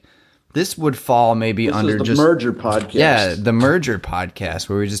This would fall maybe This under is the just merger podcast. yeah, the merger podcast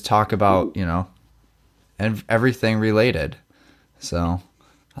where we just talk about, everything related. So,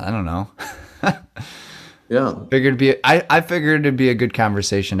 I don't know. Yeah. I figured it'd be a good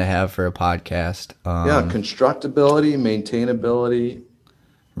conversation to have for a podcast. Constructability, maintainability,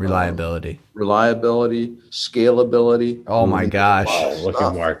 Reliability. reliability, scalability. Oh my gosh. Wow, look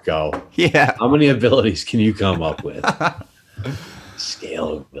at Mark go. Yeah. How many abilities can you come up with?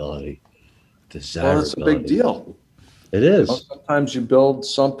 Scalability, desirability. Well, that's a big deal. It is. Sometimes you build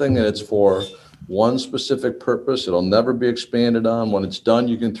something and it's for one specific purpose. It'll never be expanded on. When it's done,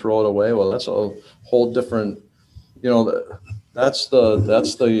 you can throw it away. Well, that's a whole different, that's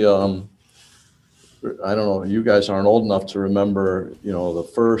the I don't know, you guys aren't old enough to remember, the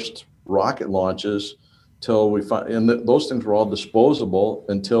first rocket launches till we find, and those things were all disposable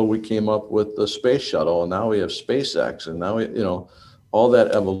until we came up with the space shuttle. And now we have SpaceX. And now, all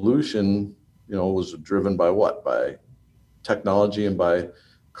that evolution, was driven by what? By technology and by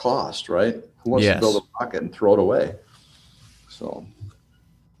cost, right? Who wants to build a rocket and throw it away? So.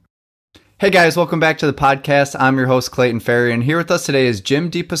 Hey guys, welcome back to the podcast. I'm your host, Clayton Ferry, and here with us today is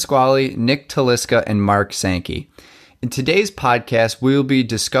Jim DePasquale, Nick Taliska, and Mark Sankey. In today's podcast, we will be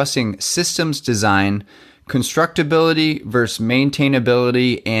discussing systems design, constructability versus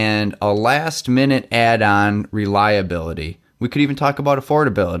maintainability, and a last-minute add-on, reliability. We could even talk about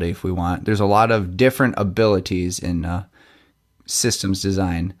affordability if we want. There's a lot of different abilities in systems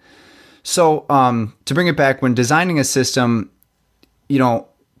design. So to bring it back, when designing a system,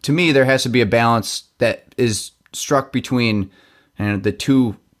 to me, there has to be a balance that is struck between the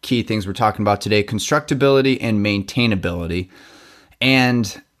two key things we're talking about today, constructability and maintainability.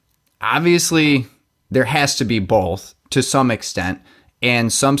 And obviously, there has to be both to some extent.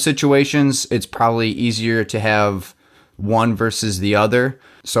 And some situations, it's probably easier to have one versus the other.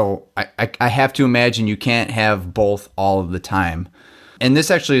 So I have to imagine you can't have both all of the time. And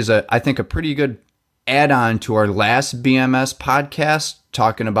this actually is, I think, a pretty good add-on to our last BMS podcast,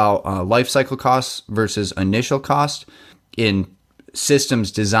 talking about life cycle costs versus initial cost in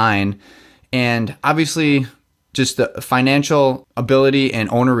systems design. And obviously, just the financial ability and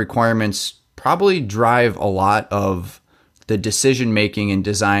owner requirements probably drive a lot of the decision-making in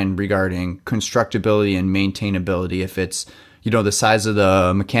design regarding constructability and maintainability. If it's, the size of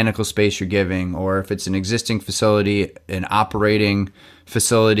the mechanical space you're giving, or if it's an existing facility, an operating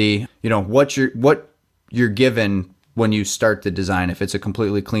facility, what you're given when you start the design, if it's a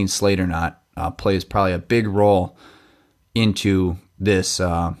completely clean slate or not, plays probably a big role into this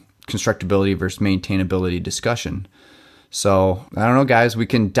constructability versus maintainability discussion. So I don't know, guys, we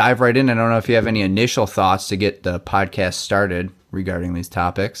can dive right in. I don't know if you have any initial thoughts to get the podcast started regarding these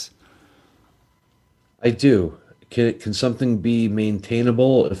topics. I do. Can something be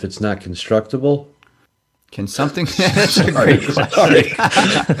maintainable if it's not constructable? Can something? That's a great question. Sorry.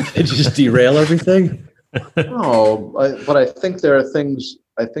 It just derail everything. No, but I think there are things.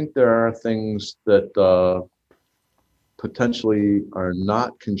 I think there are things that potentially are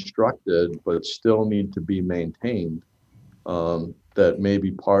not constructed but still need to be maintained. That may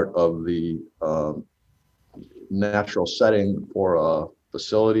be part of the natural setting for a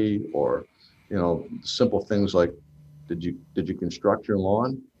facility, or simple things like, did you construct your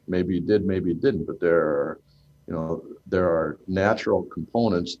lawn? Maybe you did, maybe you didn't. But there are natural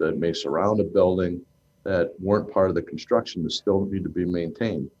components that may surround a building that weren't part of the construction that still need to be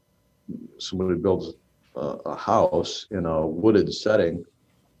maintained. Somebody builds a house in a wooded setting,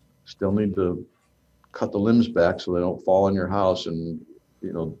 still need to cut the limbs back so they don't fall on your house. And,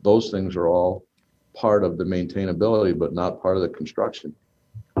 those things are all part of the maintainability, but not part of the construction.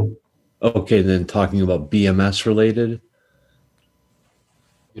 Okay, then talking about BMS related.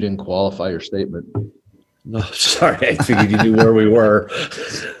 You didn't qualify your statement. No, sorry. I figured you knew where we were.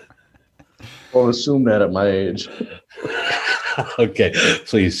 Don't assume that at my age. Okay,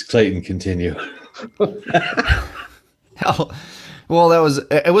 please, Clayton, continue. Hell, well,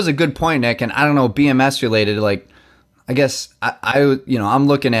 it was a good point, Nick. And I don't know, BMS related, like, I guess I'm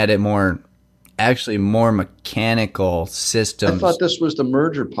looking at it more mechanical systems. I thought this was the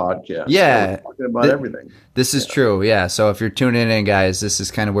merger podcast. Yeah. So we're talking about everything. This is true. Yeah. So if you're tuning in, guys, this is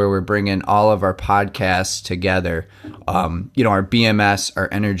kind of where we're bringing all of our podcasts together. Our BMS, our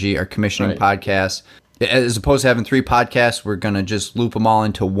energy, our commissioning podcast. As opposed to having 3 podcasts, we're going to just loop them all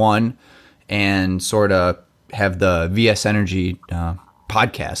into one and sort of have the VS Energy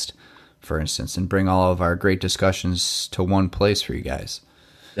podcast, for instance, and bring all of our great discussions to one place for you guys.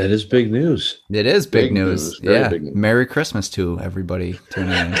 That is big news. It is big news. Yeah. Big news. Merry Christmas to everybody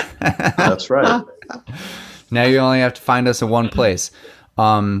tuning in. That's right. Now you only have to find us in one place.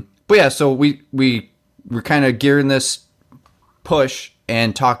 But But yeah, so we're kind of gearing this push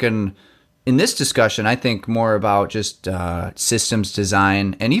and talking in this discussion, I think more about just systems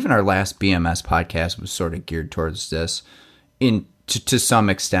design, and even our last BMS podcast was sort of geared towards this to some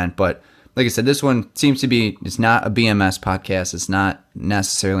extent. But like I said, this one seems to be, it's not a BMS podcast. It's not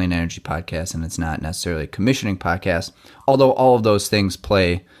necessarily an energy podcast, and it's not necessarily a commissioning podcast, although all of those things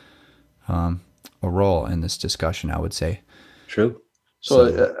play a role in this discussion, I would say. True.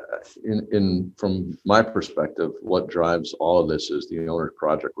 So from my perspective, what drives all of this is the owner's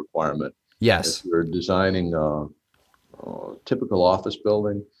project requirement. Yes. If you're designing a typical office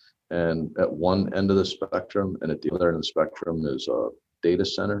building, and at one end of the spectrum and at the other end of the spectrum is a data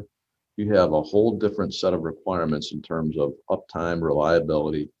center, you have a whole different set of requirements in terms of uptime,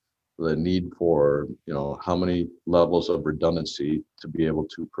 reliability, the need for, how many levels of redundancy to be able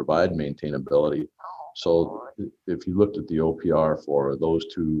to provide maintainability. So if you looked at the OPR for those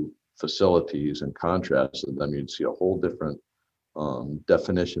two facilities and contrasted them, you'd see a whole different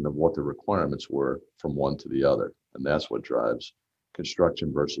definition of what the requirements were from one to the other. And that's what drives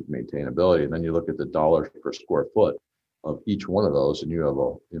construction versus maintainability. And then you look at the dollars per square foot of each one of those, and you have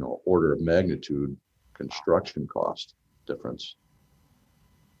a order of magnitude construction cost difference.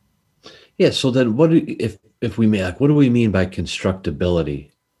 Yeah. So then if we may, like, what do we mean by constructability?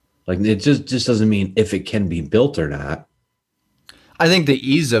 Like, it just doesn't mean if it can be built or not. I think the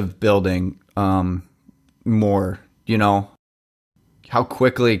ease of building more, how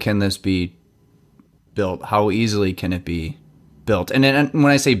quickly can this be built? How easily can it be built? And then when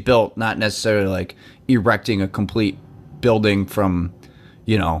I say built, not necessarily like erecting a complete building from,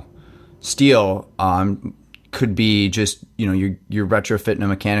 steel, could be just, you're retrofitting a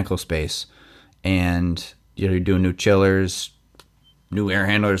mechanical space, and you're doing new chillers, new air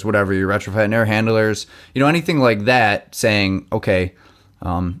handlers, whatever, you're retrofitting air handlers, anything like that, saying, okay,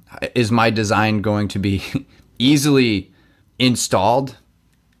 is my design going to be easily installed?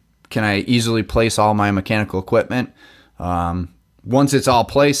 Can I easily place all my mechanical equipment? Once it's all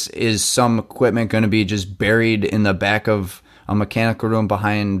placed, is some equipment going to be just buried in the back of a mechanical room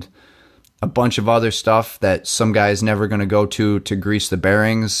behind a bunch of other stuff that some guy's never going to go to grease the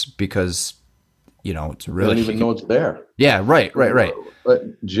bearings because, it's really... You don't even know it's there. Yeah, right.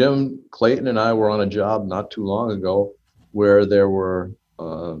 But Jim Clayton and I were on a job not too long ago where there were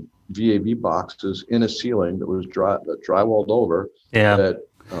VAV boxes in a ceiling that was drywalled over. Yeah.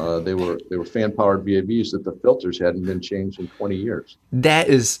 That they were fan powered VAVs that the filters hadn't been changed in 20 years. That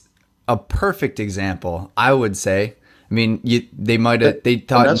is a perfect example, I would say. I mean, they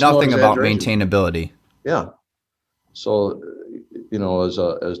thought nothing about maintainability. Yeah. So,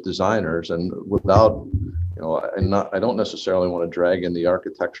 as designers, and without, I don't necessarily want to drag in the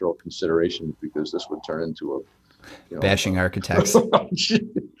architectural considerations, because this would turn into bashing architects.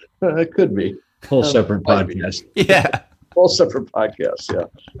 It could be Whole separate podcast. Yeah. Whole separate podcast.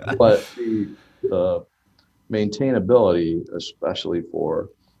 Yeah. But the maintainability, especially for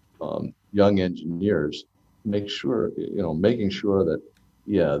young engineers, making sure that,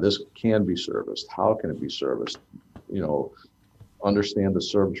 this can be serviced. How can it be serviced? Understand the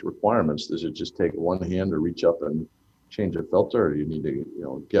service requirements. Does it just take one hand to reach up and change a filter, or you need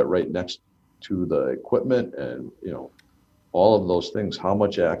to, get right next to the equipment, and, all of those things? How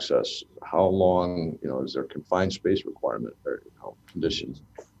much access? How long? Is there confined space requirement or conditions?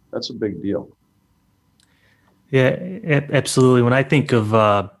 That's a big deal. Yeah, absolutely. When I think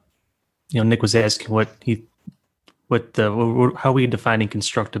of, Nick was asking how we defining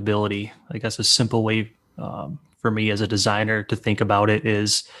constructability. I guess a simple way for me as a designer to think about it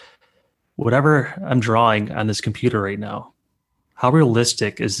is, whatever I'm drawing on this computer right now, how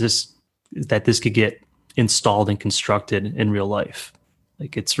realistic is this that this could get installed and constructed in real life?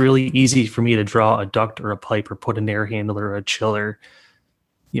 Like, it's really easy for me to draw a duct or a pipe or put an air handler or a chiller,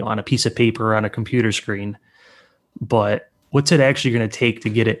 on a piece of paper or on a computer screen. But what's it actually going to take to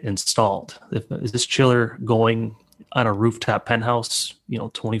get it installed? Is this chiller going on a rooftop penthouse,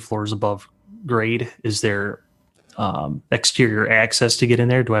 20 floors above grade? Is there exterior access to get in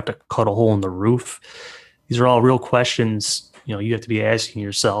there? Do I have to cut a hole in the roof? These are all real questions, you have to be asking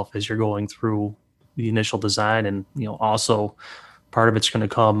yourself as you're going through the initial design. And, also part of it's going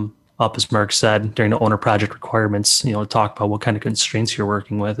to come up, as Mark said, during the owner project requirements, talk about what kind of constraints you're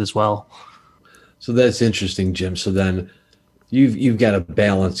working with as well. So that's interesting, Jim. So then you've got to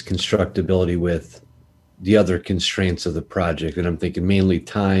balance constructability with the other constraints of the project. And I'm thinking mainly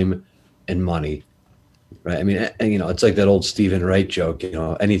time and money, right? I mean, it's like that old Stephen Wright joke,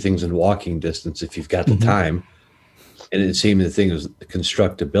 anything's in walking distance if you've got the time. And it seemed the thing was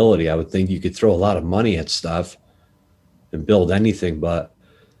constructability. I would think you could throw a lot of money at stuff and build anything, but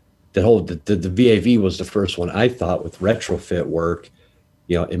the VAV was the first one I thought with retrofit work.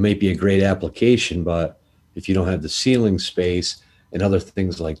 It may be a great application, but if you don't have the ceiling space and other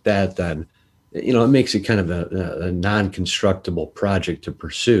things like that, then, it makes it kind of a non-constructible project to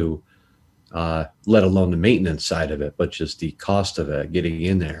pursue, let alone the maintenance side of it, but just the cost of it, getting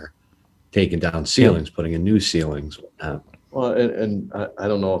in there, taking down ceilings, putting in new ceilings. Well, and I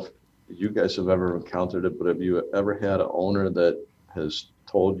don't know if you guys have ever encountered it, but have you ever had an owner that has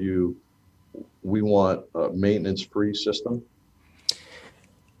told you, we want a maintenance-free system?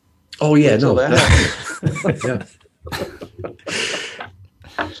 Oh yeah, So no. that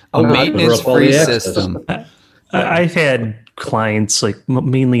A maintenance-free system. I've had clients like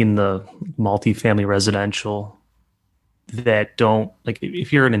mainly in the multifamily residential that don't like,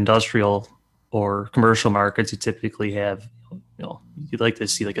 if you're in industrial or commercial markets, you typically have, you'd like to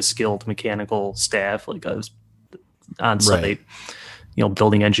see like a skilled mechanical staff, like a on site, Right.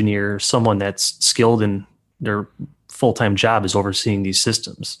 Building engineer, someone that's skilled in their full-time job is overseeing these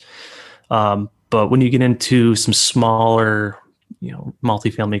systems. But when you get into some smaller,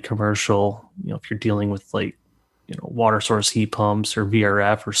 multifamily commercial, if you're dealing with like, water source heat pumps or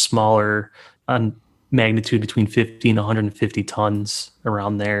VRF or smaller on magnitude between 50 and 150 tons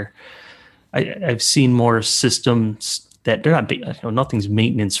around there, I've seen more systems that they're not, nothing's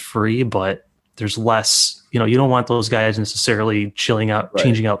maintenance free, but there's less, you don't want those guys necessarily changing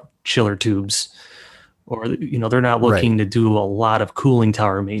out chiller tubes, or, they're not looking to do a lot of cooling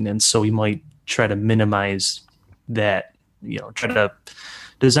tower maintenance. So we might try to minimize that, try to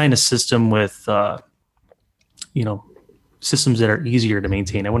design a system with, systems that are easier to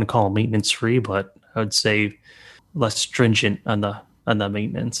maintain. I wouldn't call them maintenance free, but I would say less stringent on the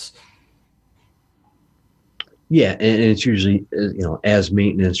maintenance. Yeah, and it's usually as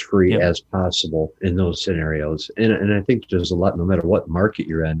maintenance free as possible in those scenarios. And I think there's a lot, no matter what market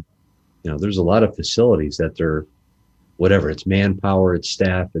you're in, there's a lot of facilities that they're, whatever, it's manpower, it's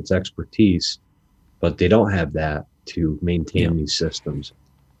staff, it's expertise, but they don't have that to maintain these systems.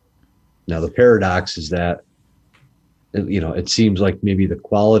 Now the paradox is that, it seems like maybe the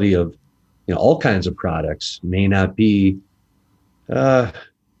quality of, all kinds of products may not be,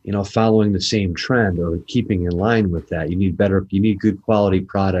 following the same trend or keeping in line with that. You need good quality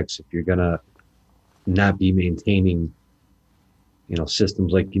products if you're going to not be maintaining,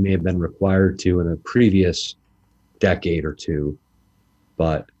 systems like you may have been required to in a previous decade or two.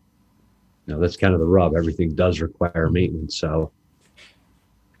 But, that's kind of the rub. Everything does require maintenance. So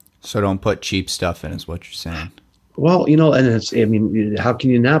don't put cheap stuff in, is what you're saying. Well, and how can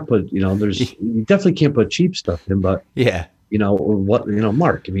you not put, you definitely can't put cheap stuff in, but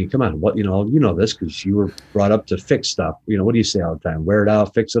Mark, come on, this because you were brought up to fix stuff. What do you say all the time? Wear it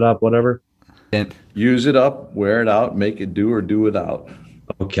out, fix it up, whatever. And use it up, wear it out, make it do or do without.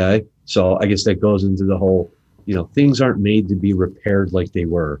 Okay. So I guess that goes into the whole, things aren't made to be repaired like they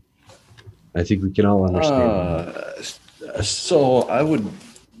were. I think we can all understand that. So I would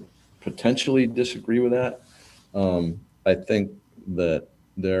potentially disagree with that. I think that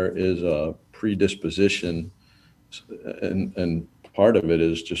there is a predisposition, and part of it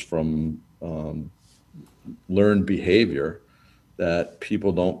is just from learned behavior, that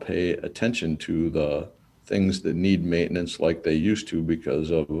people don't pay attention to the things that need maintenance like they used to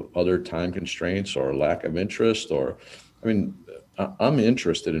because of other time constraints or lack of interest. I'm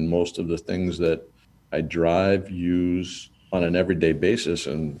interested in most of the things that I drive, use on an everyday basis,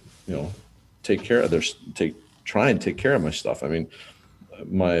 and try and take care of my stuff.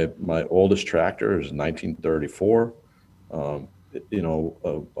 My oldest tractor is 1934.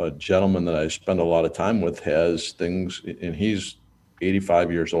 A gentleman that I spend a lot of time with has things, and he's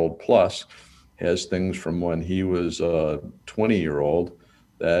 85 years old plus, has things from when he was a 20-year-old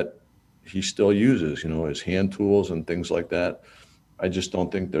that he still uses, his hand tools and things like that. I just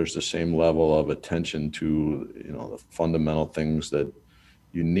don't think there's the same level of attention to, the fundamental things that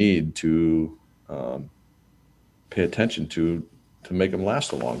you need to pay attention to make them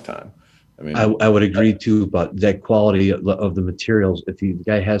last a long time. I would agree too, but that quality of the materials, if the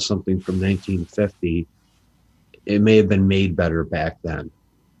guy has something from 1950, it may have been made better back then.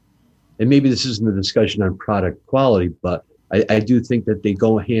 And maybe this isn't a discussion on product quality, but I do think that they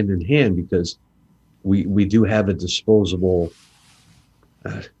go hand in hand, because we do have a disposable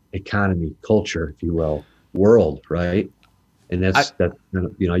economy, culture, if you will, world, right? And that's you're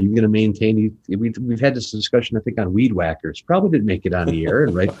going to maintain. We've had this discussion, I think, on weed whackers. Probably didn't make it on the air,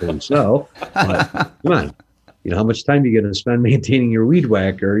 and rightfully so. But come on, how much time are you going to spend maintaining your weed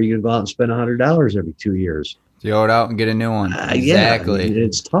whacker? Are you going to go out and spend $100 every 2 years? Throw it out and get a new one. Exactly.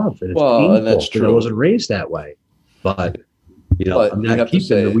 It's tough and it's painful. And that's true. I wasn't raised that way, but You know, But I'm you not have to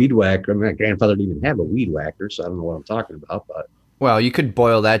keeping the say- weed whacker. My grandfather didn't even have a weed whacker, so I don't know what I'm talking about. But Well, you could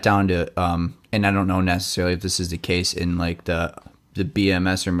boil that down to, and I don't know necessarily if this is the case in like the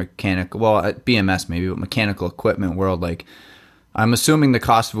BMS or mechanical, well, BMS maybe, but mechanical equipment world. Like, I'm assuming the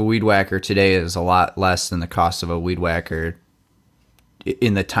cost of a weed whacker today is a lot less than the cost of a weed whacker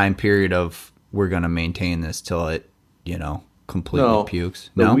in the time period of we're going to maintain this till it, completely No, pukes.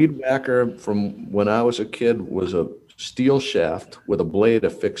 the No? weed whacker from when I was a kid was a steel shaft with a blade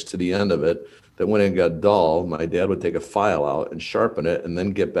affixed to the end of it that when it got dull, my dad would take a file out and sharpen it and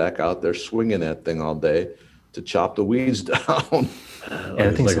then get back out there swinging that thing all day to chop the weeds down. Yeah, I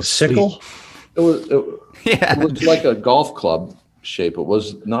it's think like so a sickle. It was Yeah. it was like a golf club shape. It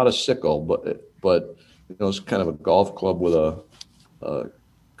was not a sickle, but it was kind of a golf club with a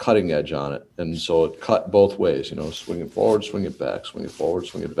cutting edge on it, and so it cut both ways. Swing it forward, swing it back, swing it forward,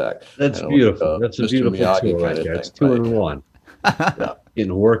 swing it back. That's Kinda beautiful. like, That's a Mr. beautiful Miyagi tool right kinda there. It's thing, 2 right? in 1. Yeah.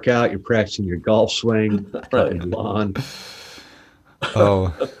 Getting a workout, you're practicing your golf swing, cutting the lawn.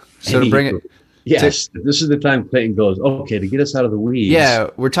 Oh, so to bring it, Yes, this is the time Clayton goes, okay, to get us out of the weeds. yeah,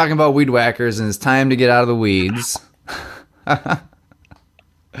 we're talking about weed whackers, and it's time to get out of the weeds. But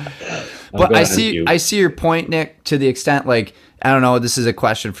I see your point, Nick, to the extent, like, I don't know, this is a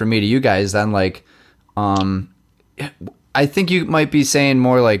question for me to you guys then, like, I think you might be saying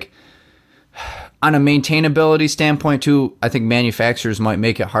more like on a maintainability standpoint too. I think manufacturers might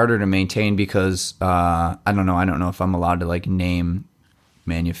make it harder to maintain because I don't know if I'm allowed to like name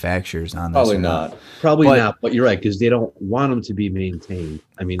manufacturers on this. Probably or not. Probably But- not, but you're right, because they don't want them to be maintained.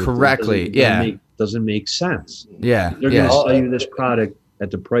 I mean, Correctly, doesn't make sense. Yeah, They're yeah. going to sell you this product at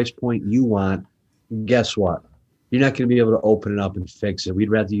the price point you want. Guess what? You're not going to be able to open it up and fix it.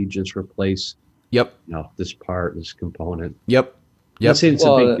 We'd rather you just replace, Yep, this part, this component. yep, I'm not saying it's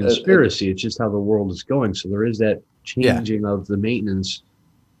Well, a big conspiracy. It's just how the world is going. So there is that Yeah. changing of the maintenance,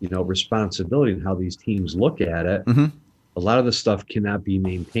 responsibility and how these teams look at it. Mhm. A lot of the stuff cannot be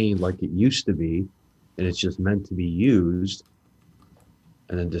maintained like it used to be, and it's just meant to be used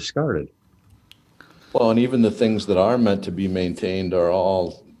and then discarded. Well, and even the things that are meant to be maintained are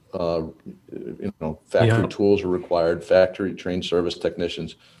all, factory Yeah. tools are required, factory trained service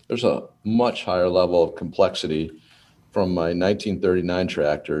technicians. There's a much higher level of complexity from my 1939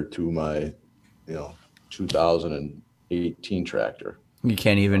 tractor to my, 2018 tractor. You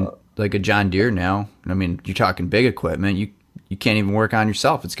can't even like a John Deere now. I mean, you're talking big equipment. You can't even work on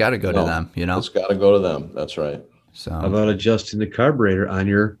yourself. It's got to go to No, them. It's got to go to them. That's right. So How about adjusting the carburetor on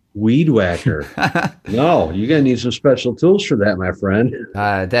your weed whacker? No, you're going to need some special tools for that, my friend.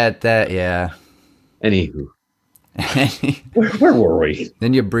 yeah. Anywho, where were we?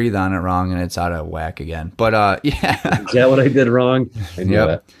 Then you breathe on it wrong and it's out of whack again. But yeah. Is that what I did wrong? I knew Yep.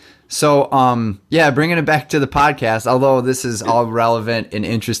 it. So bringing it back to the podcast, although this is all relevant and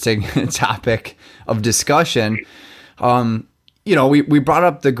interesting topic of discussion, we brought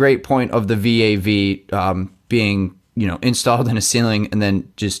up the great point of the VAV being, installed in a ceiling and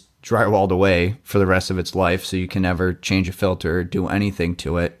then just drywalled away for the rest of its life, so you can never change a filter or do anything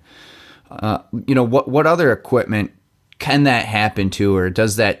to it. What other equipment can that happen to, or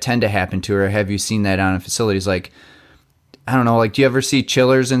does that tend to happen to, or have you seen that on facilities? Like, I don't know, like, do you ever see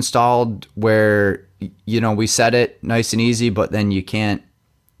chillers installed where, we set it nice and easy, but then you can't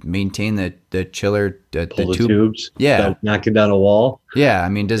maintain the chiller, the Pull the tube? tubes. Yeah. Without knocking down a wall. Yeah. I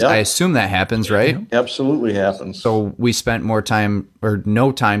mean, Yeah. I assume that happens, right? Absolutely happens. So we spent more time or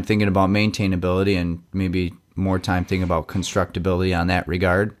no time thinking about maintainability and maybe more time thinking about constructability on that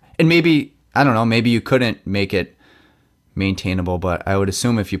regard. And maybe, I don't know, maybe you couldn't make it maintainable, but I would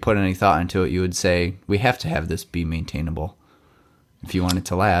assume if you put any thought into it, you would say, we have to have this be maintainable if you want it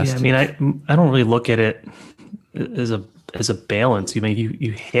to last. Yeah, I mean, I don't really look at it as a balance. You mean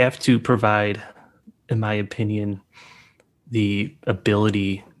you have to provide, in my opinion, the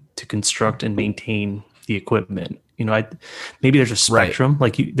ability to construct and maintain the equipment. Maybe there's a spectrum.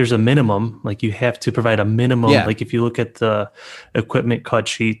 Like there's a minimum. Like you have to provide a minimum. Yeah. Like if you look at the equipment cut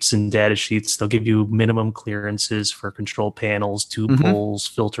sheets and data sheets, they'll give you minimum clearances for control panels, tube pulls,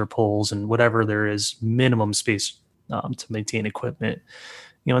 filter pulls, and whatever there is minimum space to maintain equipment.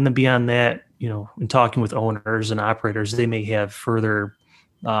 And then beyond that, in talking with owners and operators, they may have further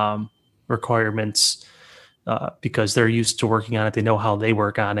requirements because they're used to working on it. They know how they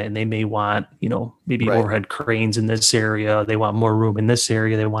work on it, and they may want, maybe Right. overhead cranes in this area. They want more room in this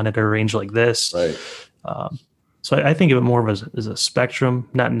area. They want it arranged like this. Right. So I think of it more of as a spectrum,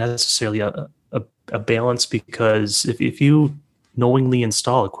 not necessarily a balance, because if you knowingly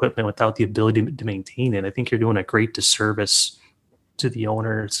install equipment without the ability to maintain it, I think you're doing a great disservice to the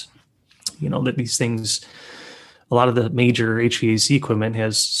owners. That these things a lot of the major HVAC equipment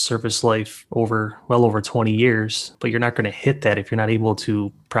has service life well over 20 years, but you're not going to hit that if you're not able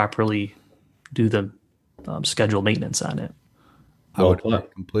to properly do the scheduled maintenance on it. I would agree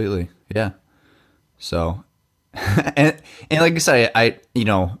completely. Yeah. So, and like I said, I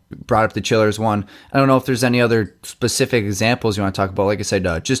brought up the chillers one. I don't know if there's any other specific examples you want to talk about. Like I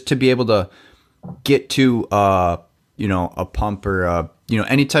said, just to be able to get to a pump or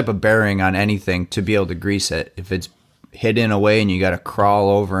any type of bearing on anything to be able to grease it. If it's hidden away and you got to crawl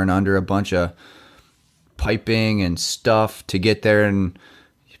over and under a bunch of piping and stuff to get there, and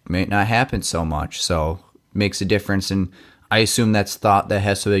it may not happen so much. So it makes a difference. And I assume that's thought that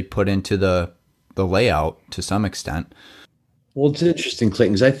has to be put into the layout to some extent. Well, it's interesting,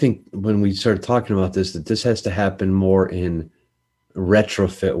 Clayton, because I think when we started talking about this, that this has to happen more in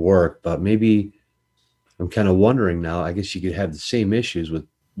retrofit work, but maybe I'm kind of wondering now, I guess you could have the same issues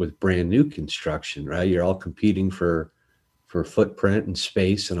with brand new construction, right? You're all competing for footprint and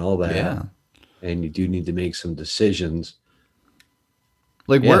space and all that. Yeah. And you do need to make some decisions.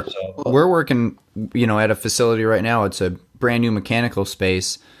 Like we're working, at a facility right now. It's a brand new mechanical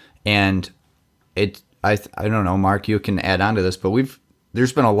space, and I don't know, Mark, you can add on to this, but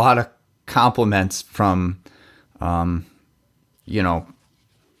there's been a lot of compliments from,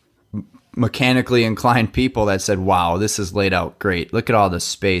 mechanically inclined people that said, wow, this is laid out great. Look at all the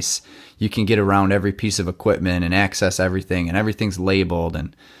space. You can get around every piece of equipment and access everything, and everything's labeled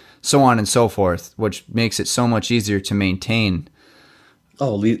and so on and so forth, which makes it so much easier to maintain.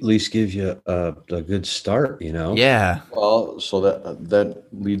 Oh, at least gives you a good start, Yeah. Well, so that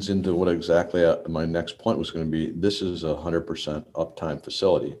leads into what exactly my next point was going to be. This is a 100% uptime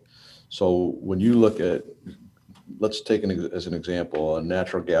facility. So when you look at, let's take as an example, a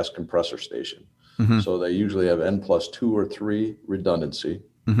natural gas compressor station. Mm-hmm. So they usually have N+2 or 3 redundancy,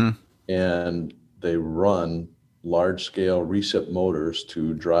 Mm-hmm. and they run large-scale recip motors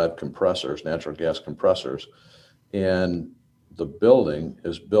to drive compressors, natural gas compressors, and the building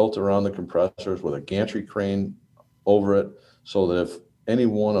is built around the compressors with a gantry crane over it, so that if any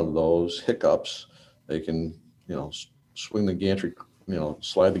one of those hiccups, they can, swing the gantry,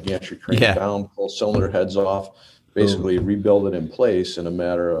 slide the gantry crane down, pull cylinder heads off, basically rebuild it in place in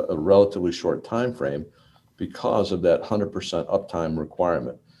a relatively short time frame because of that 100% uptime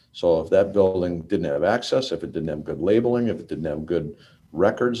requirement. So if that building didn't have access, if it didn't have good labeling, if it didn't have good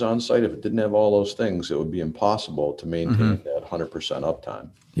records on site, if it didn't have all those things, it would be impossible to maintain that 100% uptime.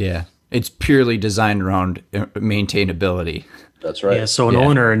 Yeah. It's purely designed around maintainability. That's right. Yeah. So an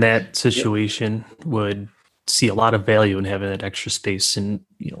owner in that situation would see a lot of value in having that extra space and,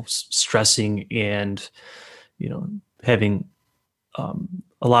 stressing and, having a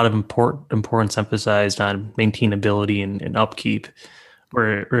lot of importance emphasized on maintainability and upkeep.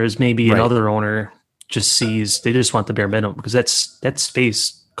 Whereas maybe another owner just sees, they just want the bare minimum because that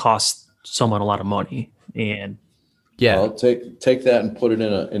space costs someone a lot of money. And I'll take that and put it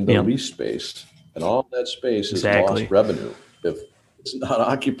in the lease space, and all that space is lost revenue if it's not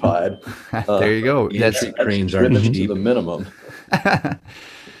occupied. There you go. That's cranes are to the minimum.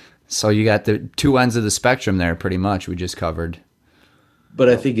 So you got the two ends of the spectrum there, pretty much. We just covered. But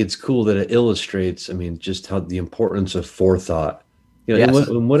I think it's cool that it illustrates, just how the importance of forethought.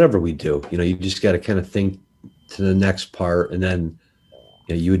 In whatever we do, you just got to kind of think to the next part, and then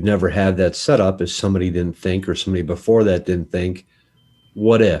you would never have that set up if somebody didn't think, or somebody before that didn't think,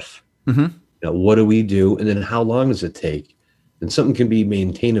 what if? Mm-hmm. What do we do? And then how long does it take? And something can be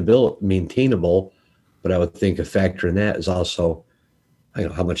maintainable, but I would think a factor in that is also,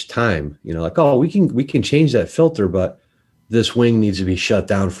 how much time, we can change that filter, but this wing needs to be shut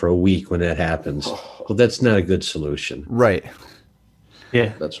down for a week when that happens. Well, that's not a good solution. Right.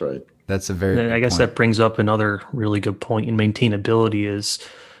 Yeah, that's right. That's a very. I guess that brings up another really good point in maintainability is,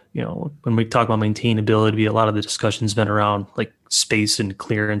 when we talk about maintainability, a lot of the discussion's been around like space and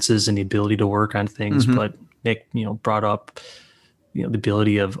clearances and the ability to work on things. Mm-hmm. But Nick, brought up, the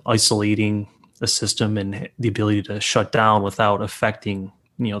ability of isolating a system and the ability to shut down without affecting,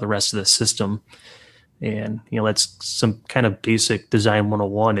 the rest of the system. And, that's some kind of basic design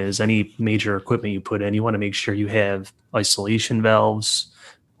 101 is any major equipment you put in, you want to make sure you have isolation valves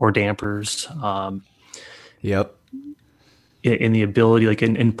or dampers. Yep. In the ability, like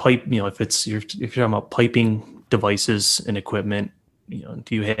in pipe, if you're talking about piping devices and equipment,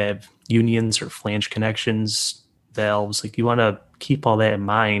 do you have unions or flange connections, valves? Like you want to keep all that in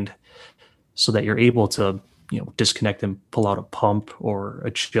mind so that you're able to, disconnect and pull out a pump or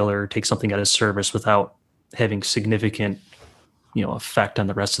a chiller, take something out of service without having significant, effect on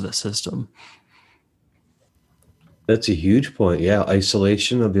the rest of the system. That's a huge point. Yeah.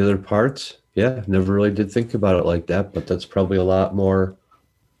 Isolation of the other parts. Yeah, never really did think about it like that, but that's probably a lot more,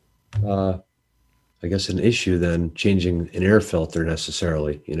 I guess, an issue than changing an air filter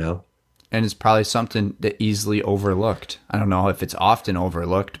necessarily, you know? And it's probably something that easily overlooked. I don't know if it's often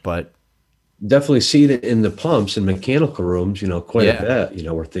overlooked, but Definitely see it in the pumps and mechanical rooms, quite Yeah. a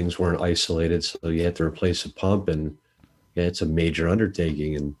bit, where things weren't isolated. So you had to replace a pump, and yeah, it's a major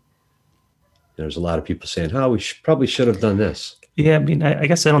undertaking. And there's a lot of people saying, oh, probably should have done this. Yeah, I mean, I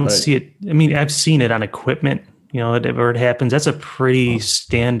guess I don't Right. see it. I mean, I've seen it on equipment, where it happens. That's a pretty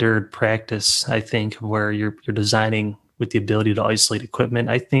standard practice, I think, where you're designing with the ability to isolate equipment.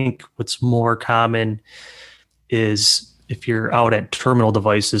 I think what's more common is if you're out at terminal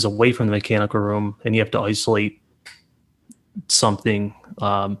devices away from the mechanical room and you have to isolate something,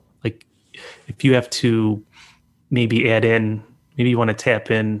 like if you have to maybe add in, maybe you want to tap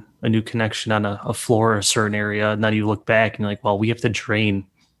in a new connection on a floor or a certain area, and then you look back and you're like, well, we have to drain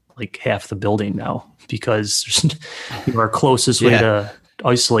like half the building now because our closest way Yeah. to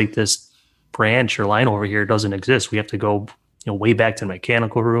isolate this branch or line over here doesn't exist. We have to go way back to the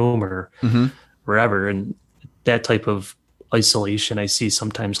mechanical room or Mhm. wherever, and that type of isolation I see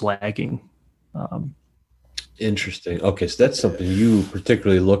sometimes lagging. Interesting. Okay, so that's something you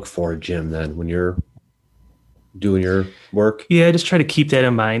particularly look for, Jim, then when you're doing your work. Yeah, I just try to keep that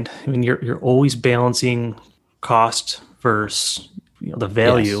in mind. I mean, you're always balancing cost versus the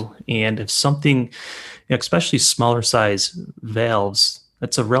value, and if something, especially smaller size valves,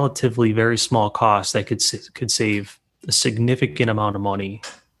 that's a relatively very small cost that could save a significant amount of money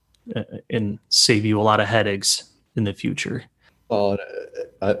and save you a lot of headaches in the future. Well,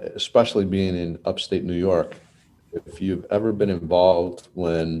 especially being in upstate New York, if you've ever been involved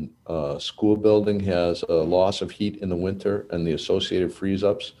when a school building has a loss of heat in the winter and the associated freeze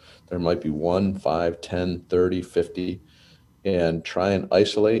ups, there might be 1, 5, 10, 30, 50, and try and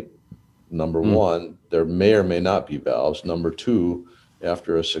isolate. Number one, there may or may not be valves. Number two,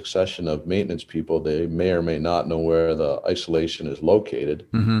 after a succession of maintenance people, they may or may not know where the isolation is located,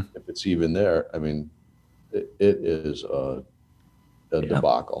 if it's even there. I mean, it is a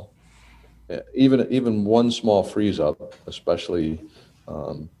debacle. Yeah, even one small freeze up, especially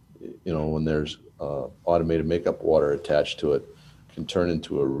when there's automated makeup water attached to it, can turn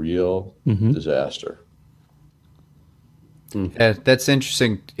into a real disaster. Yeah, that's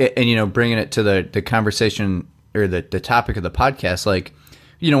interesting. And, bringing it to the conversation or the topic of the podcast, like,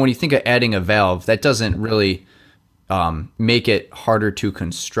 when you think of adding a valve, that doesn't really make it harder to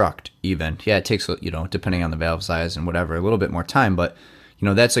construct even. Yeah, it takes, depending on the valve size and whatever, a little bit more time, but,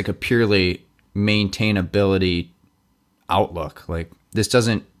 that's like a purely maintainability outlook. Like, this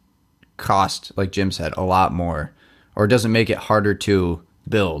doesn't cost, like Jim said, a lot more, or it doesn't make it harder to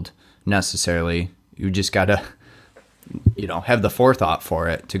build necessarily. You just got to, have the forethought for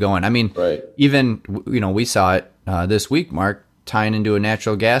it to go in. I mean, Right. even, we saw it this week, Mark, tying into a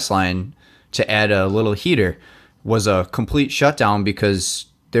natural gas line to add a little heater was a complete shutdown because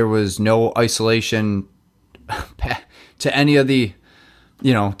there was no isolation to any of the,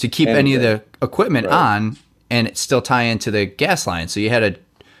 to keep any of the equipment Right. on, and it still tie into the gas line. So you had to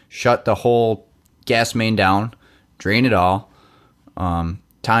shut the whole gas main down, drain it all,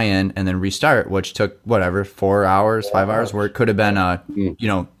 tie in, and then restart, which took 4 hours, 5 hours, where it could have been a,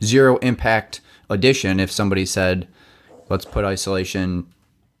 zero impact addition if somebody said, let's put isolation,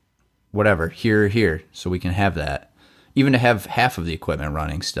 here, so we can have that. Even to have half of the equipment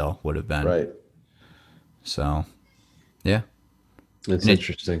running still would have been. Right. So, yeah. It's And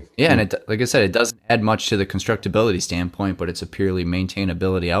interesting. Yeah, and it, like I said, it doesn't add much to the constructability standpoint, but it's a purely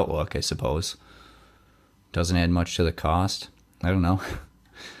maintainability outlook, I suppose. Doesn't add much to the cost. I don't know.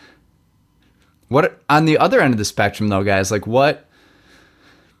 What on the other end of the spectrum, though, guys? Like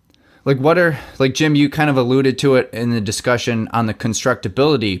Jim, you kind of alluded to it in the discussion on the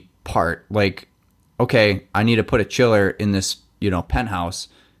constructability part. Like, okay, I need to put a chiller in this, penthouse.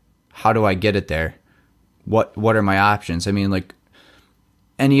 How do I get it there? What are my options? I mean, like,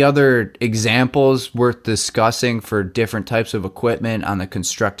 any other examples worth discussing for different types of equipment on the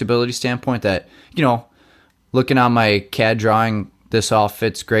constructability standpoint that, looking on my CAD drawing, this all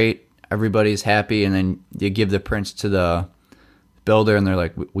fits great, everybody's happy, and then you give the prints to the builder and they're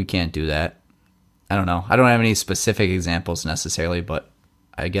like, we can't do that. I don't know. I don't have any specific examples necessarily, but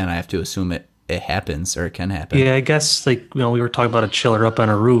again, I have to assume it happens or it can happen. Yeah, I guess we were talking about a chiller up on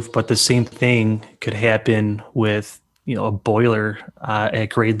a roof, but the same thing could happen with a boiler at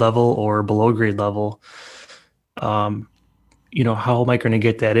grade level or below grade level. How am I going to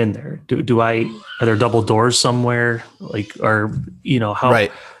get that in there? Are there double doors somewhere? How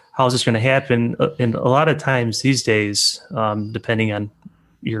Right. how is this going to happen? And a lot of times these days, depending on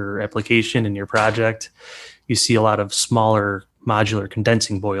your application and your project, you see a lot of smaller modular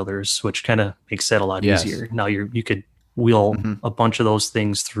condensing boilers, which kind of makes that a lot Yes. easier. Now you could wheel Mhm. a bunch of those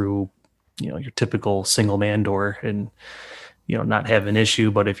things through, your typical single man door and, not have an issue.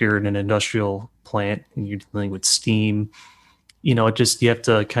 But if you're in an industrial plant and you're dealing with steam, you have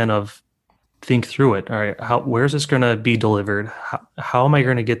to kind of think through it. All right, where's this going to be delivered? How am I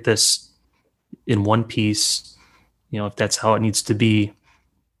going to get this in one piece, if that's how it needs to be,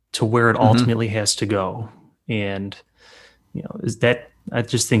 to where it ultimately has to go? And, is that, I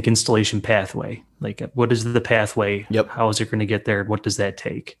just think installation pathway, like what is the pathway? Yep. How is it going to get there? What does that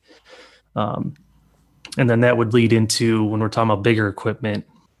take? And then that would lead into, when we're talking about bigger equipment,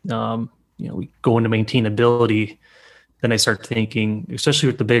 we go into maintainability. Then I start thinking, especially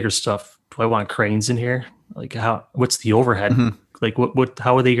with the bigger stuff, do I want cranes in here? Like what's the overhead? Mhm. Like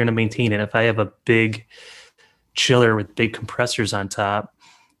how are they going to maintain it? If I have a big chiller with big compressors on top,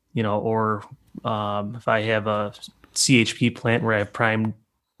 or if I have a CHP plant where I have primed,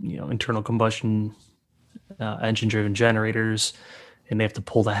 internal combustion engine driven generators, and they have to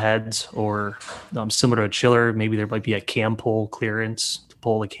pull the heads, or similar to a chiller, maybe there might be a cam pull clearance to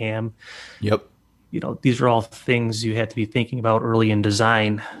pull the cam. Yep. These are all things you have to be thinking about early in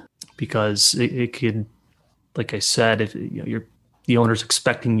design, because it could, like I said, if the owner's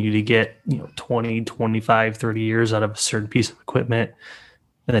expecting you to get 20, 25, 30 years out of a certain piece of equipment,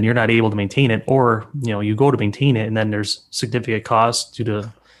 and then you're not able to maintain it, or you go to maintain it and then there's significant costs due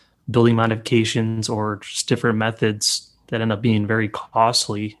to building modifications or just different methods that end up being very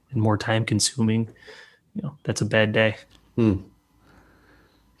costly and more time consuming, that's a bad day.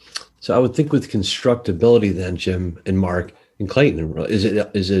 So I would think with constructability then, Jim and Mark and Clayton, is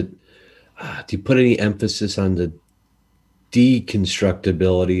it do you put any emphasis on the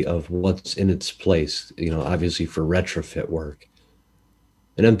deconstructability of what's in its place, obviously for retrofit work?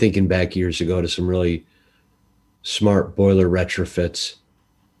 And I'm thinking back years ago to some really smart boiler retrofits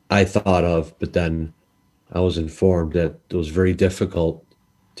I thought of, but then I was informed that it was very difficult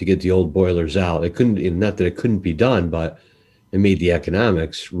to get the old boilers out. It couldn't, not that it couldn't be done, but it made the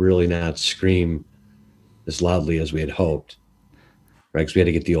economics really not scream as loudly as we had hoped, right? Because we had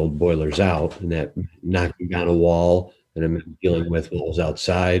to get the old boilers out, and that knocking down a wall and then dealing with what was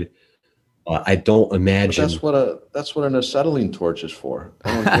outside. I don't But imagine. that's what an acetylene torch is for.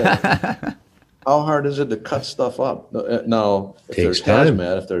 I don't get it. How hard is it to cut stuff up? Now, if Takes there's time.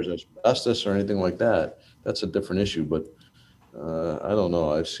 hazmat, if there's asbestos or anything like that, that's a different issue. But I don't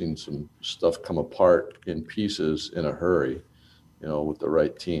know. I've seen some stuff come apart in pieces in a hurry, with the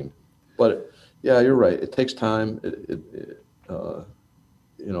right team. But yeah, you're right. It takes time. It's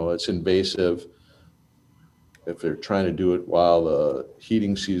invasive. If they're trying to do it while the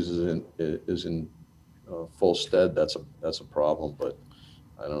heating season is in full stead, that's a problem. But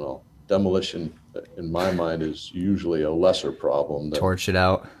I don't know. Demolition, in my mind, is usually a lesser problem than Torch it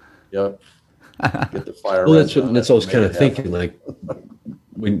out. Yep. Get the fire. Well, wrench that's on what it I was and kind make of it happen. thinking. Like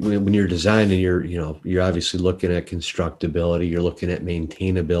when you're designing, you're obviously looking at constructability, you're looking at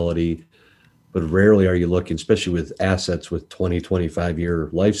maintainability, but rarely are you looking, especially with assets with 20, 25-year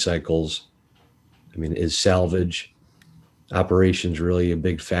life cycles. I mean, is salvage operations really a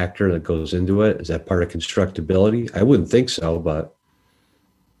big factor that goes into it? Is that part of constructability? I wouldn't think so, but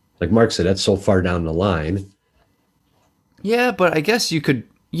like Mark said, that's so far down the line. Yeah, but I guess you could,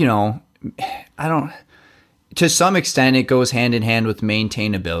 I don't, to some extent, it goes hand in hand with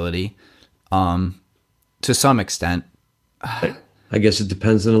maintainability. To some extent. I guess it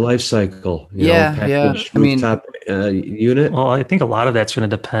depends on the life cycle. Yeah. Packaged I mean, rooftop unit. Well, I think a lot of that's going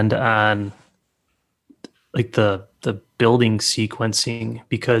to depend on like the building sequencing,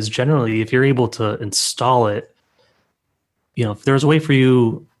 because generally if you're able to install it, if there's a way for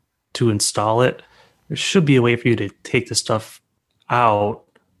you to install it, there should be a way for you to take the stuff out,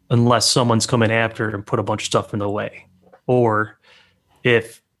 unless someone's coming after and put a bunch of stuff in the way. Or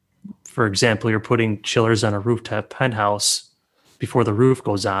if, for example, you're putting chillers on a rooftop penthouse before the roof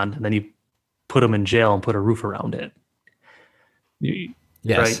goes on, and then you put them in jail and put a roof around it. yes.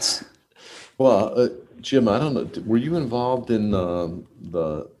 Right? Well, Jim, I don't know. Were you involved in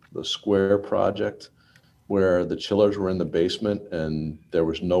the Square project where the chillers were in the basement and there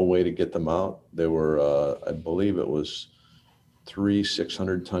was no way to get them out? They were, I believe it was 3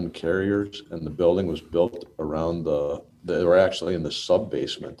 600-ton carriers, and the building was built around they were actually in the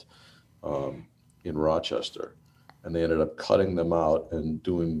sub-basement in Rochester. And they ended up cutting them out and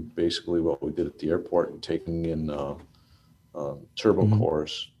doing basically what we did at the airport and taking in turbo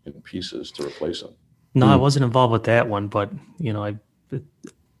cores in pieces to replace them. No, I wasn't involved with that one, but I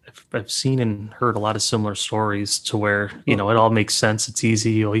I've seen and heard a lot of similar stories to where, it all makes sense. It's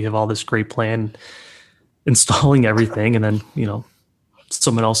easy. You have all this great plan installing everything, and then,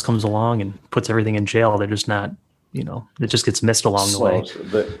 someone else comes along and puts everything in jail. They're just not, it just gets missed along the way.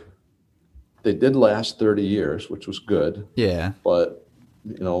 They did last 30 years, which was good. Yeah. But,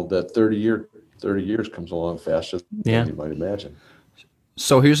 that 30 years comes along faster than you might imagine.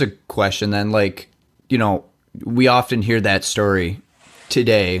 So here's a question then, we often hear that story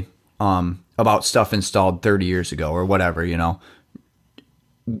today about stuff installed 30 years ago or whatever,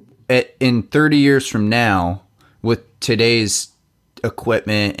 in 30 years from now, with today's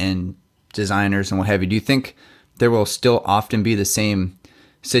equipment and designers and what have you, do you think there will still often be the same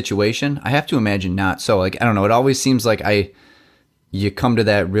situation? I have to imagine not. So I don't know. It always seems like you come to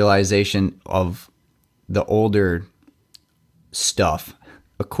that realization of the older stuff,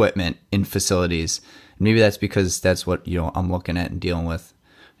 equipment in facilities. Maybe that's because that's what, I'm looking at and dealing with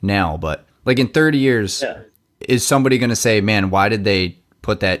now. But in 30 years, is somebody going to say, man, why did they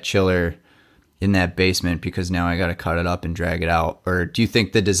put that chiller in that basement? Because now I got to cut it up and drag it out. Or do you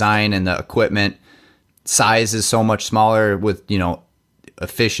think the design and the equipment size is so much smaller with,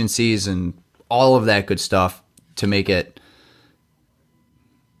 efficiencies and all of that good stuff to make it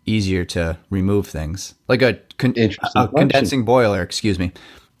easier to remove things? Like a condensing boiler,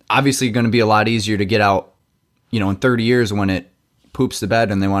 obviously going to be a lot easier to get out, in 30 years when it poops the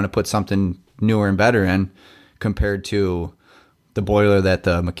bed and they want to put something newer and better in, compared to the boiler that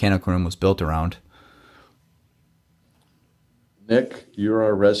the mechanical room was built around. Nick, you're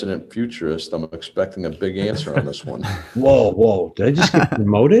our resident futurist. I'm expecting a big answer on this one. Whoa. Did I just get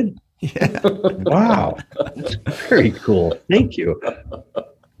promoted? Yeah. Wow. Very cool. Thank you.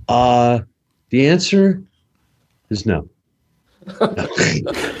 The answer is no. No,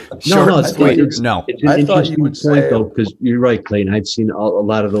 it's no. It's an interesting point, though, because you're right, Clayton. I've seen a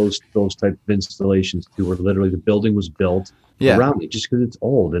lot of those type of installations too, where literally the building was built around it just because it's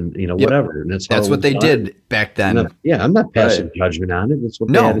old and whatever. And that's what they did back then. I'm not passing judgment on it. That's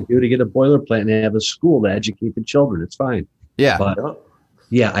what they had to do to get a boiler plant and have a school to educate the children. It's fine. Yeah, but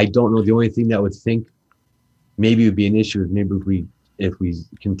I don't know. The only thing that I would think maybe would be an issue is maybe if we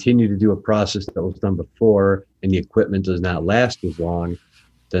continue to do a process that was done before and the equipment does not last as long,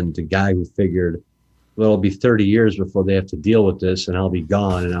 then the guy who figured, well, it'll be 30 years before they have to deal with this and I'll be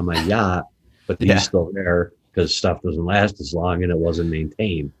gone and on my yacht, but he's still there because stuff doesn't last as long and it wasn't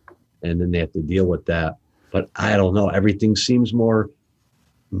maintained. And then they have to deal with that. But I don't know. Everything seems more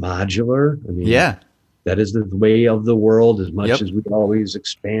modular. I mean, that is the way of the world, as much as we always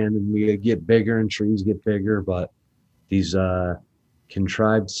expand and we get bigger and trees get bigger. But these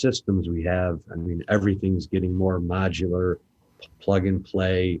contrived systems we have, I mean, everything's getting more modular, plug and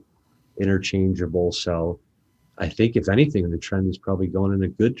play, interchangeable. So I think if anything, the trend is probably going in a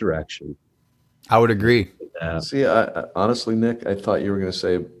good direction. I would agree. See, I honestly, Nick, I thought you were going to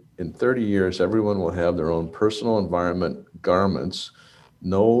say in 30 years, everyone will have their own personal environment garments.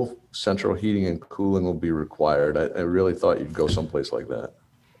 No central heating and cooling will be required. I really thought you'd go someplace like that.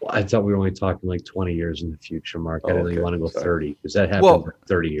 Well, I thought we were only talking like 20 years in the future, Mark. I didn't really want to go 30 because that happened in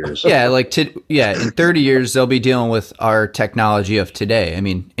 30 years. Yeah, in 30 years, they'll be dealing with our technology of today. I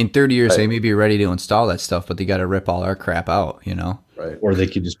mean, in 30 years, they may be ready to install that stuff, but they got to rip all our crap out, Right. Or they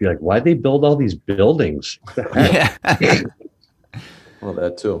could just be like, why'd they build all these buildings? Yeah. Well,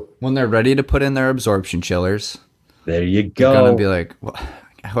 that too. When they're ready to put in their absorption chillers, there you go. They're going to be like, well,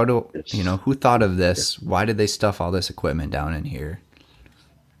 who thought of this? Why did they stuff all this equipment down in here?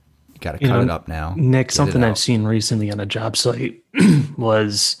 You got to cut it up now. Nick, something I've seen recently on a job site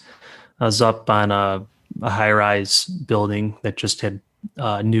was I was up on a high-rise building that just had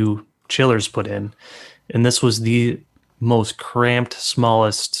new chillers put in. And this was the most cramped,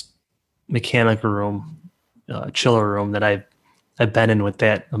 smallest mechanical room, chiller room that I've been in with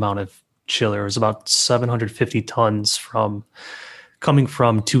that amount of chiller. It was about 750 tons coming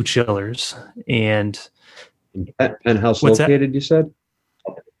from two chillers. And penthouse located, you said?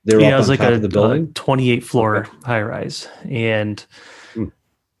 They were it up was on like top a of the building? 28 floor high rise. And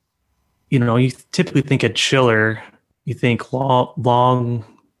you typically think a chiller, you think long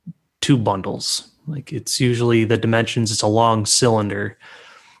tube bundles. Like it's usually the dimensions, it's a long cylinder.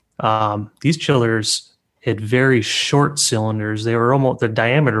 These chillers had very short cylinders. They were the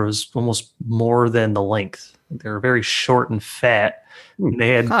diameter was almost more than the length. They were very short and fat. They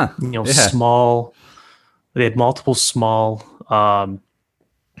had, small, they had multiple small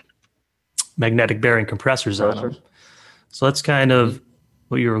magnetic bearing compressors on them. So that's kind of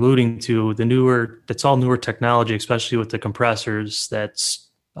what you're alluding to. That's all newer technology, especially with the compressors. That's,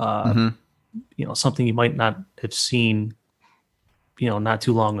 something you might not have seen, not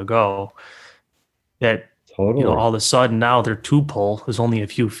too long ago, that Totally. all of a sudden now their tube pull is only a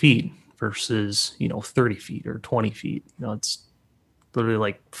few feet versus 30 feet or 20 feet. It's literally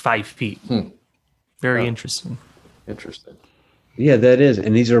like 5 feet. Very interesting. Interesting. Yeah, that is.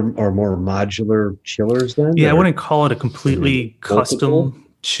 And these are more modular chillers then? Yeah, I Or- wouldn't call it a completely Multiple? custom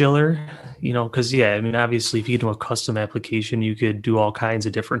chiller, because obviously if you do a custom application, you could do all kinds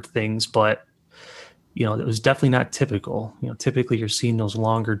of different things, but it was definitely not typical. Typically you're seeing those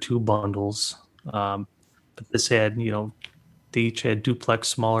longer tube bundles. But this had, they each had duplex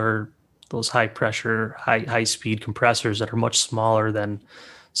smaller, those high pressure, high speed compressors that are much smaller than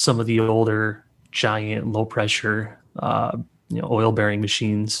some of the older giant low pressure, oil bearing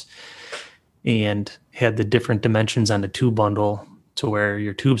machines, and had the different dimensions on the tube bundle to where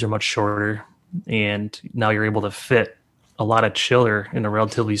your tubes are much shorter. And now you're able to fit a lot of chiller in a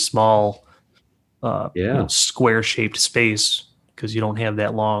relatively small, square shaped space because you don't have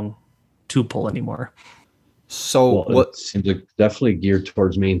that long tube pull anymore. So Well, it seems like definitely geared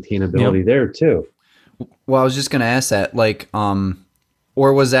towards maintainability there too. Well, I was just going to ask that, like,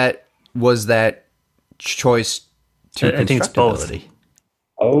 or was that choice to I think it's both. constructability?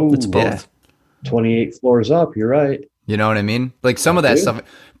 Oh, It's both. 28 floors up. You're right. You know what I mean? Like some of that Yeah. stuff.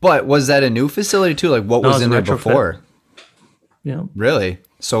 But was that a new facility too? Like what No, was it's in a there retrofit. before? Yeah. Really?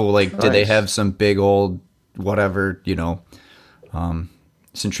 So like, did they Nice. have some big old whatever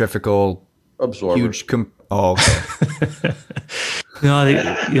centrifugal Absorber. huge? Oh, okay.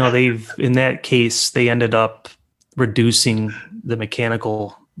 They've in that case they ended up reducing the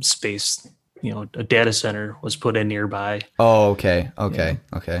mechanical space. A data center was put in nearby. Oh, okay.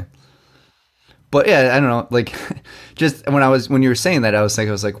 But yeah, I don't know. Like, just when you were saying that, I was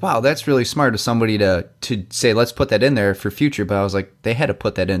like, wow, that's really smart of somebody to say, let's put that in there for future. But I was like, they had to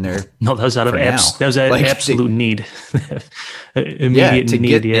put that in there. No, that was out of For now. that was an Like, absolute need, Yeah, immediate to need.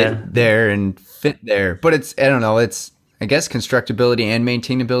 get Yeah, it there and fit there. But I don't know. I guess constructability and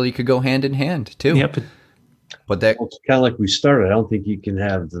maintainability could go hand in hand too. yep. Well, But that, it's kind of like we started. I don't think you can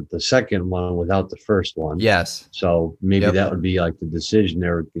have the second one without the first one. yes. So maybe Yep. that would be like the decision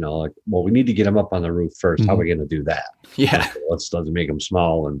there, like, well, we need to get them up on the roof 1st How are we going to do that? Yeah. Let's doesn't make them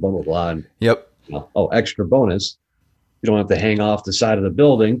small and blah, blah, blah. And, Yep. extra bonus. You don't have to hang off the side of the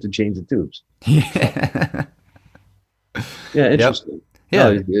building to change the tubes. Yeah. Yeah. Interesting.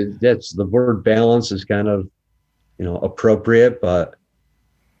 Yeah. No, that's the word balance is kind of, appropriate, but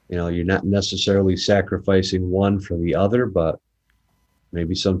you're not necessarily sacrificing one for the other, but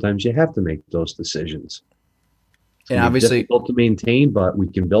maybe sometimes you have to make those decisions. It's And gonna be obviously- difficult to maintain, but we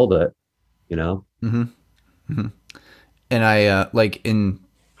can build it, Mm-hmm. Mm-hmm. And I like in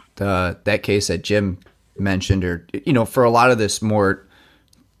that case that Jim mentioned, or for a lot of this more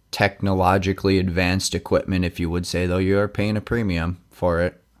technologically advanced equipment, if you would say, though, you are paying a premium for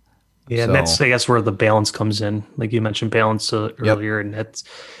it. Yeah, and So- that's I guess where the balance comes in. Like you mentioned balance earlier, and that's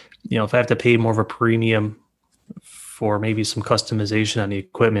if I have to pay more of a premium for maybe some customization on the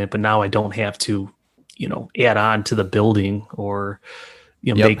equipment, but now I don't have to, add on to the building or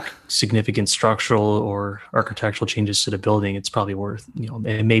Yep. make significant structural or architectural changes to the building. It's probably worth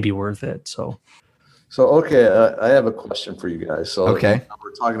it may be worth it. So Okay, I have a question for you guys. So Okay.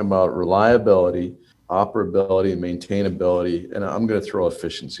 we're talking about reliability, operability, and maintainability, and I'm going to throw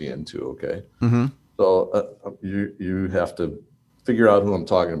efficiency in too. Okay, Mm-hmm. so you have to figure out who I'm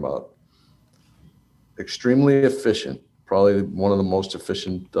talking about. Extremely efficient, probably one of the most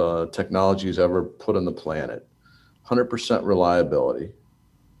efficient technologies ever put on the planet. 100% reliability,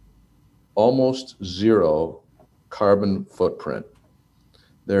 almost zero carbon footprint.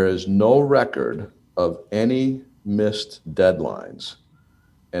 There is no record of any missed deadlines,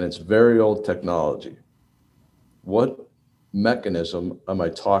 and it's very old technology. What mechanism am I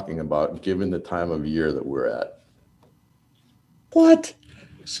talking about given the time of year that we're at? What?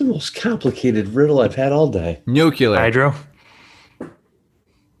 It's the most complicated riddle I've had all day. Nuclear. hydro.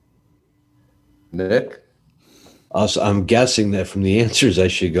 Nick? Also, I'm guessing that from the answers, I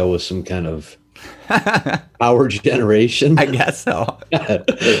should go with some kind of power generation. I guess so.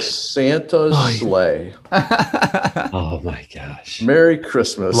 It's Santa's sleigh. Oh my gosh. Merry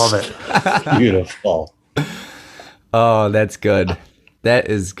Christmas. Love it. Beautiful. Oh, that's good. That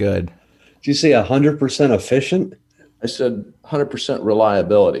is good. Did you say 100% efficient? I said 100%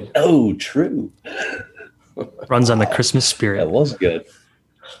 reliability. Oh, true. Runs on the Christmas That spirit. was good.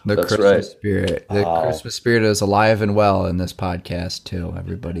 The That's Christmas right. spirit. The Wow. Christmas spirit is alive and well in this podcast too.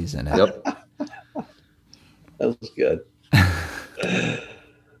 Everybody's in it. Yep. That was good.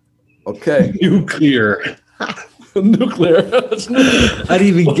 Okay. Nuclear. Nuclear. I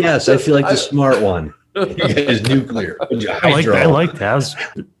didn't even guess. I feel like the smart one. You guys nuclear. I like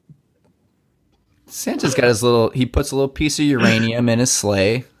that. Santa's got his little. He puts a little piece of uranium in his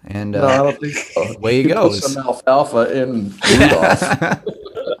sleigh, and No, I don't think so. away he He goes. puts some alfalfa in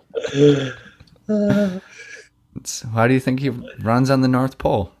Rudolph. How do you think he runs on the North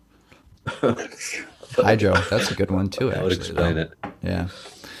Pole? Hydro. That's a good one too. I would Actually, explain though. it. Yeah.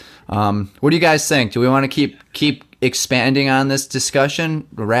 What do you guys think? Do we want to keep expanding on this discussion?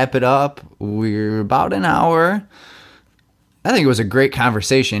 Wrap it up. We're about an hour. I think it was a great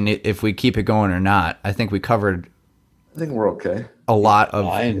conversation. If we keep it going or not, I think we covered I think we're okay. a lot of.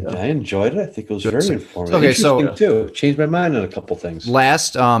 I enjoyed it. I think it was very informative. Okay, so- Interesting, too. Changed my mind on a couple things.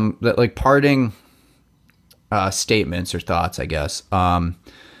 Last like parting statements or thoughts, I guess. As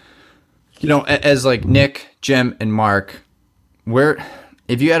like Nick, Jim, and Mark,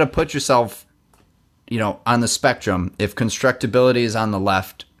 if you had to put yourself on the spectrum, if constructability is on the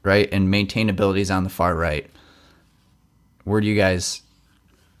left, right, and maintainability is on the far right, where do you guys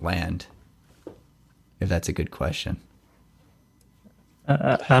land, if that's a good question?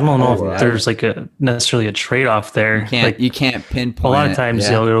 I don't know if there's like necessarily a trade-off there. You can't pinpoint a lot of it. times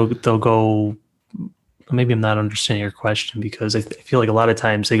Yeah. they'll go. Maybe I'm not understanding your question, because I feel like a lot of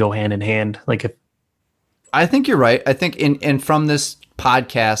times they go hand in hand. Like if I think you're right. I think and from this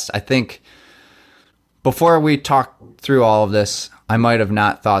podcast, I think before we talk through all of this, I might have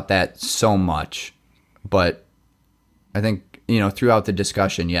not thought that so much, but I think throughout the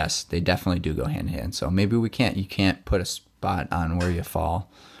discussion, yes, they definitely do go hand in hand. So maybe you can't put a spot on where you fall.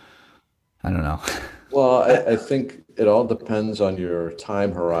 I don't know. Well, I think it all depends on your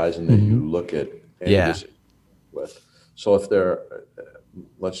time horizon that you look at any Yeah. decision with. So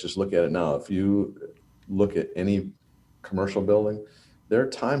let's just look at it now. If you look at any commercial building, their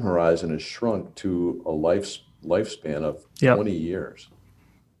time horizon is shrunk to a lifespan of Yep. 20 years.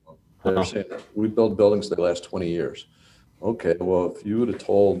 They're saying we build buildings that last 20 years. Okay, well, if you would have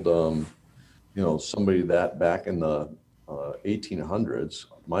told somebody that back in the 1800s,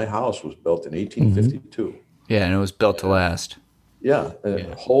 my house was built in 1852. Yeah, and it was built to last. Yeah,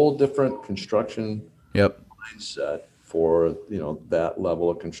 a whole different construction Yep. mindset for that level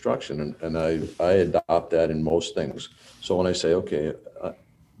of construction, and I adopt that in most things. So when I say, okay,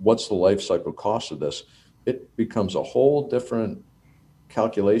 what's the life cycle cost of this, it becomes a whole different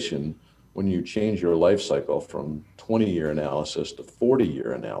calculation when you change your life cycle from 20-year analysis to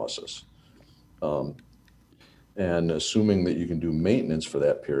 40-year analysis. And assuming that you can do maintenance for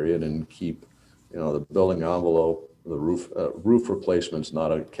that period and keep, the building envelope, the roof replacement's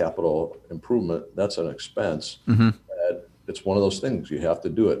not a capital improvement. That's an expense. And it's one of those things. You have to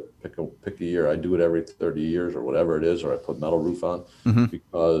do it. Pick a year. I do it every 30 years or whatever it is, or I put metal roof on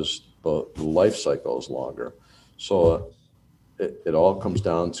because the life cycle is longer. So it all comes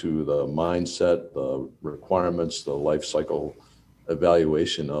down to the mindset, the requirements, the life cycle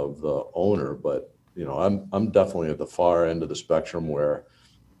evaluation of the owner. But I'm definitely at the far end of the spectrum where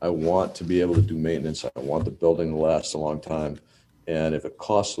I want to be able to do maintenance. I want the building to last a long time. And if it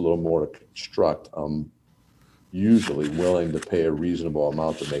costs a little more to construct, I'm usually willing to pay a reasonable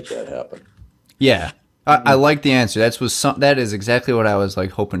amount to make that happen. Yeah. I like the answer. That is exactly what I was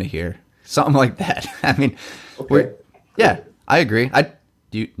like hoping to hear. Something like that. I mean, Okay. I agree.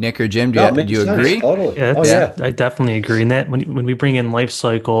 Nick or Jim, do No, it you makes sense, agree? Totally. Yeah, Oh, yeah. I definitely agree. And that when we bring in life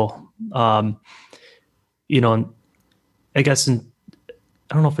cycle, I guess I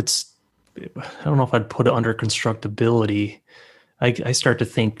don't know if I'd put it under constructability. I start to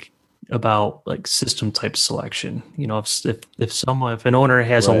think about like system type selection. If an owner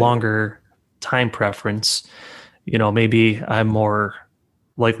has a Right. longer time preference, maybe I'm more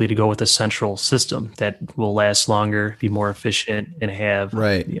likely to go with a central system that will last longer, be more efficient, and have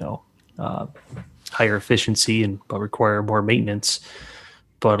Right. higher efficiency but require more maintenance.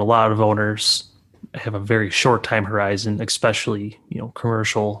 But a lot of owners have a very short time horizon, especially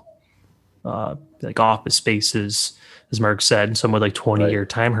commercial, like office spaces, as Mark said, some with like 20-year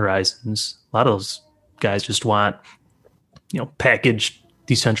time horizons. A lot of those guys just want packaged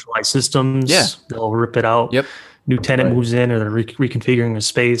decentralized systems. Yeah. They'll rip it out. Yep. New tenant Right. moves in, or they're reconfiguring a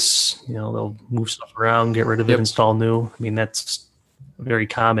space. They'll move stuff around, get rid of it, Yep. install new. I mean, that's very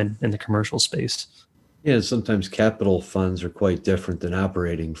common in the commercial space. Yeah, sometimes capital funds are quite different than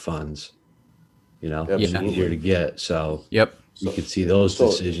operating funds. It's Absolutely. easier to get. So Yep. you could see those So-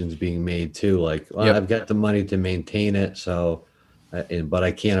 decisions being made too. Like, well, Yep. I've got the money to maintain it, so, but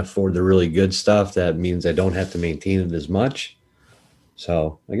I can't afford the really good stuff. That means I don't have to maintain it as much.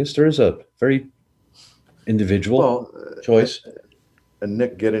 So I guess there is a very individual choice. And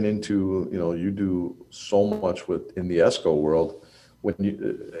Nick, getting into, you do so much in the ESCO world.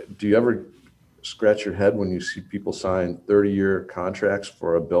 Do you ever scratch your head when you see people sign 30-year contracts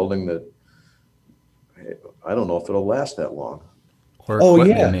for a building that, hey, I don't know if it'll last that long. Or Oh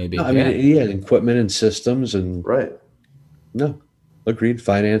equipment, yeah, maybe. No, I mean, yeah, equipment and systems and Right. no, agreed.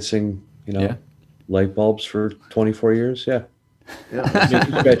 Financing, Yeah. light bulbs for 24 years. Yeah, Yeah. you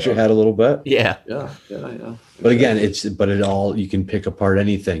can scratch your head a little bit. Yeah. Yeah. But again, you can pick apart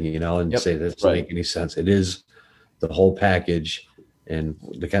anything, and Yep. say that doesn't Right. make any sense. It is the whole package, and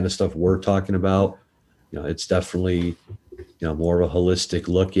the kind of stuff we're talking about. It's definitely, more of a holistic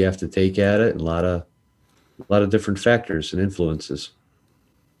look you have to take at it, and a lot of different factors and influences.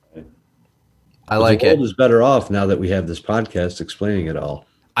 I like the it. world is better off now that we have this podcast explaining it all.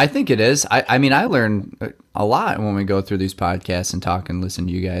 I think it is. I mean, I learn a lot when we go through these podcasts and talk and listen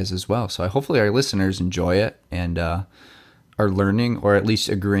to you guys as well. So hopefully our listeners enjoy it and are learning, or at least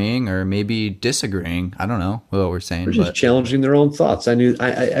agreeing, or maybe disagreeing. I don't know what we're saying. They're just But challenging their own thoughts. I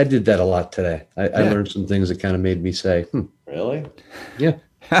did that a lot today. I learned some things that kind of made me say, Really? yeah.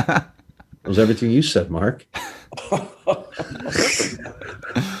 That was everything you said, Mark.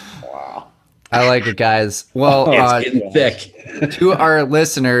 I like it, guys. Well, It's getting thick. to our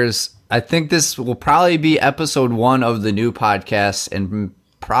listeners, I think this will probably be episode 1 of the new podcast, and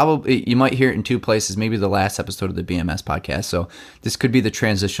probably you might hear it in 2 places, maybe the last episode of the BMS podcast. So this could be the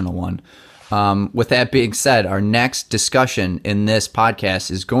transitional one. With that being said, our next discussion in this podcast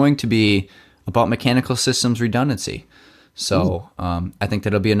is going to be about mechanical systems redundancy. So I think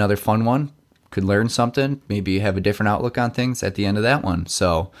that'll be another fun one. Could learn something, maybe have a different outlook on things at the end of that one.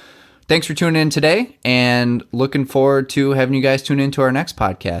 So thanks for tuning in today, and looking forward to having you guys tune into our next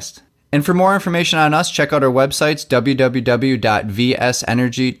podcast. And for more information on us, check out our websites,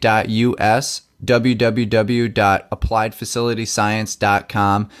 www.vsenergy.us,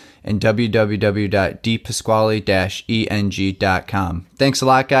 www.appliedfacilityscience.com, and www.dpasquale-eng.com. Thanks a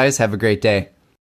lot, guys. Have a great day.